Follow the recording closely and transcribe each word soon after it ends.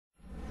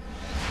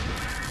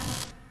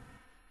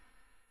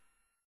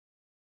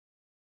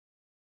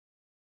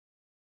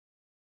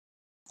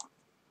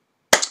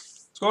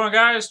What's going on,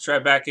 guys?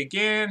 Trev back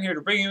again, here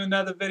to bring you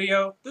another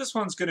video. This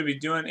one's going to be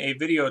doing a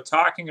video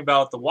talking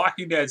about The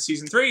Walking Dead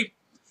Season 3.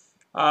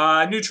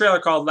 A new trailer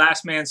called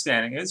Last Man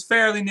Standing. It's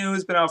fairly new.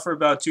 It's been out for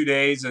about 2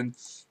 days, and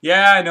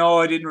yeah, I know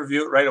I didn't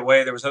review it right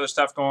away. There was other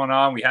stuff going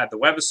on. We had the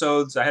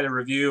webisodes I had to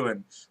review,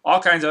 and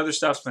all kinds of other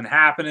stuff's been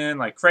happening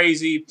like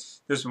crazy.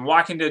 There's been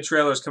Walking Dead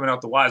trailers coming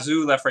out the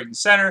wazoo, left, right, and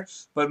center,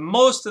 but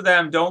most of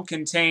them don't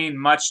contain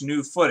much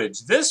new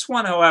footage. This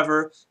one,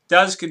 however,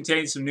 does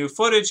contain some new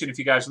footage, and if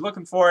you guys are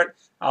looking for it,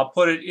 I'll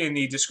put it in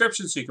the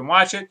description so you can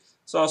watch it.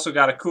 It's also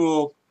got a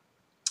cool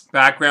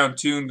background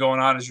tune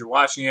going on as you're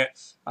watching it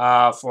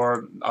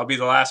for I'll Be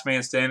the Last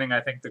Man Standing,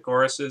 I think the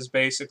chorus is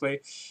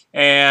basically.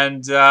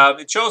 And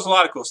it shows a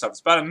lot of cool stuff. It's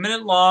about a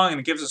minute long, and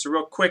it gives us a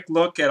real quick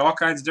look at all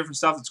kinds of different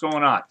stuff that's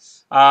going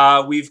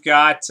on. We've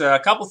got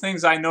a couple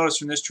things I noticed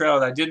from this trailer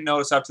that I didn't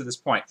notice up to this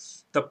point.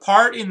 The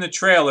part in the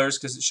trailers,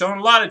 because it's shown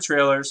a lot of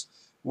trailers,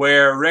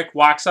 where Rick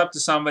walks up to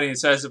somebody and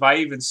says, "If I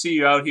even see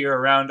you out here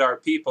around our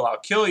people, I'll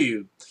kill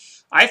you."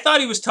 I thought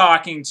he was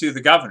talking to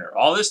the governor.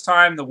 All this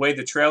time, the way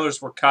the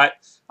trailers were cut,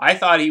 I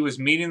thought he was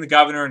meeting the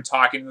governor and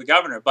talking to the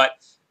governor. But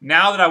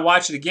now that I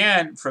watch it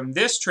again from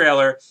this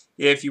trailer,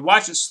 if you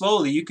watch it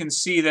slowly, you can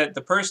see that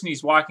the person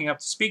he's walking up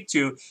to speak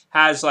to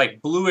has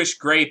like bluish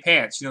gray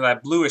pants, you know,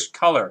 that bluish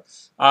color,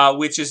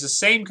 which is the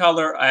same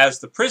color as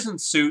the prison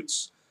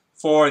suits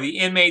for the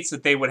inmates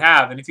that they would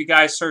have. And if you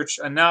guys search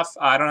enough,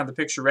 I don't have the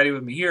picture ready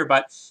with me here,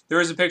 but there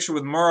is a picture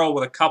with Merle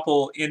with a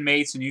couple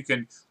inmates, and you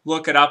can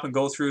look it up and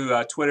go through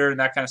Twitter and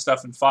that kind of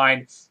stuff and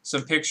find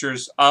some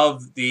pictures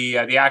of the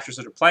actors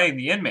that are playing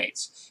the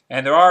inmates.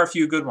 And there are a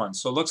few good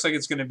ones. So it looks like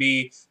it's going to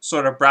be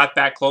sort of brought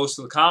back close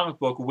to the comic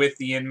book with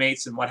the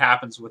inmates and what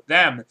happens with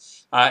them.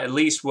 At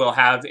least we'll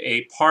have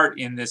a part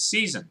in this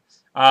season.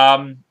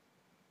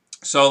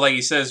 So, like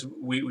he says,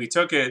 we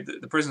took it.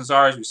 The prison's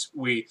ours.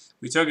 We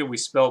took it. We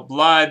spilled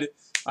blood.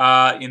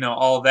 You know,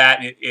 all that.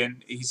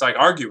 And he's like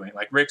arguing,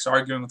 like Rick's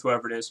arguing with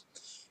whoever it is.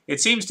 It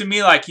seems to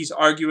me like he's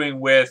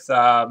arguing with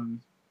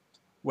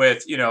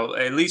you know,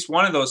 at least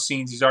one of those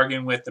scenes. He's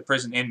arguing with the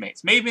prison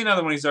inmates. Maybe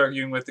another one he's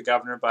arguing with the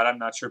governor, but I'm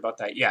not sure about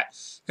that yet.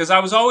 Because I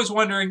was always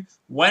wondering,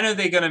 when are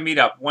they going to meet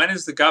up? When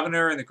is the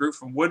governor and the group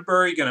from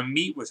Woodbury going to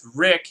meet with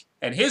Rick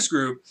and his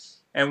group?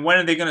 And when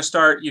are they going to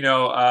start, you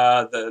know,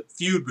 the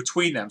feud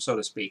between them, so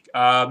to speak?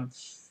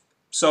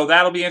 So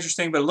that'll be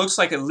interesting. But it looks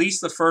like at least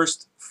the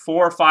first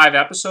 4 or 5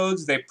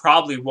 episodes, they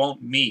probably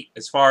won't meet,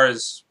 as far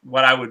as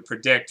what I would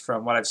predict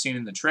from what I've seen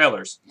in the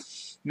trailers.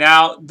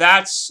 Now,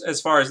 that's as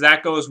far as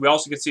that goes. We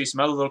also get to see some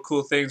other little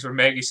cool things where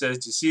Maggie says,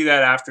 "Do you see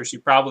that?" after she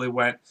probably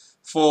went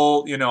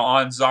full, you know,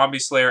 on Zombie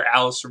Slayer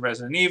Alice from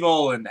Resident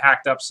Evil and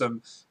hacked up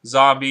some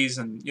zombies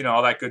and, you know,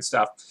 all that good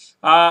stuff.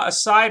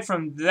 Aside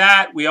from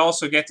that, we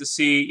also get to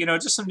see, you know,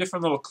 just some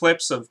different little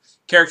clips of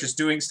characters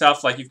doing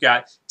stuff. Like you've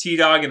got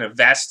T-Dog in a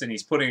vest and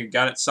he's putting a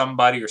gun at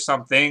somebody or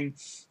something.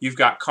 You've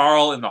got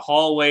Carl in the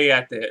hallway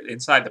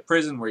inside the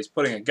prison where he's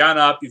putting a gun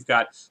up. You've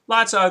got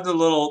lots of other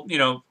little, you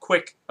know,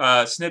 quick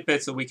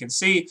snippets that we can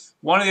see.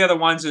 One of the other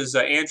ones is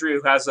Andrea,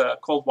 who has a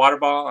cold water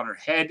bottle on her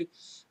head.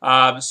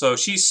 So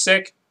she's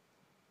sick.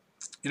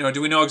 You know,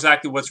 do we know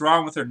exactly what's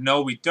wrong with her?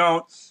 No, we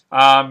don't.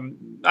 I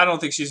don't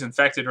think she's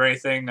infected or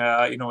anything,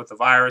 you know, with the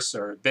virus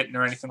or bitten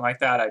or anything like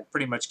that. I'd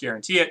pretty much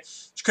guarantee it.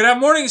 She could have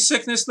morning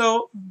sickness,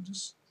 though.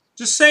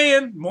 Just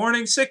saying,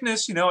 morning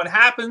sickness, you know, it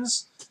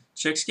happens.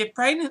 Chicks get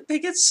pregnant, they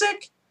get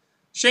sick.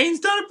 Shane's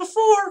done it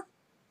before.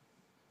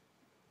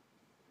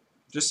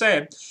 Just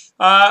saying.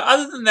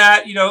 Other than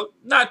that, you know,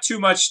 not too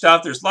much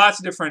stuff. There's lots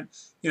of different,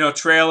 you know,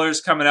 trailers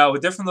coming out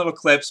with different little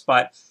clips,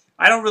 but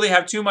I don't really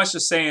have too much to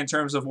say in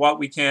terms of what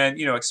we can,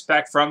 you know,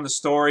 expect from the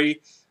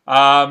story.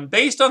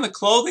 Based on the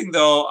clothing,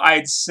 though,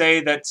 I'd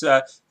say that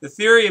the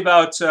theory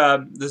about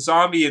the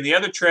zombie in the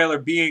other trailer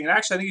being, and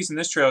actually I think he's in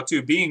this trailer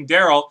too, being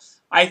Daryl,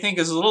 I think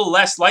is a little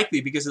less likely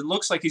because it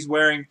looks like he's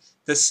wearing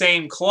the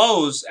same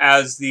clothes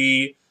as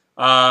the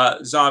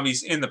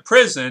zombies in the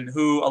prison,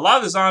 who, a lot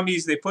of the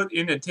zombies, they put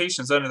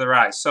indentations under their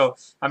eyes. So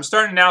I'm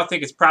starting to now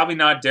think it's probably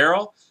not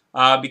Daryl.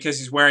 Because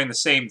he's wearing the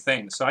same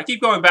thing. So I keep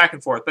going back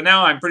and forth, but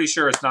now I'm pretty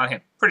sure it's not him.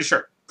 Pretty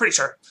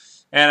sure.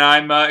 And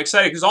I'm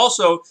excited because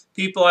also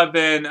people have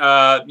been,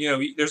 you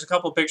know, there's a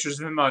couple of pictures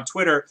of him on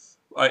Twitter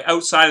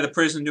outside of the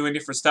prison doing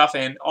different stuff,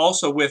 and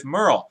also with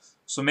Merle.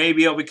 So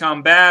maybe it'll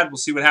become bad. We'll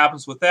see what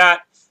happens with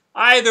that.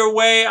 Either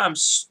way, I'm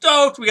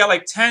stoked. We got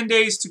like 10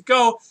 days to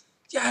go.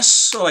 Yes,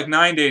 so like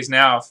 9 days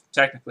now,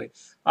 technically.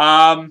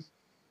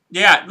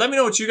 Yeah, let me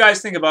know what you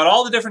guys think about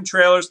all the different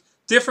trailers,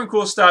 different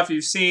cool stuff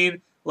you've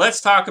seen.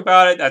 Let's talk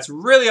about it. That's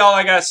really all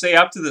I got to say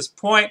up to this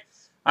point.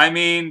 I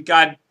mean,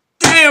 god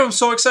damn, I'm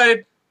so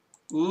excited.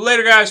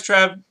 Later, guys.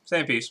 Trev,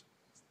 stay in peace.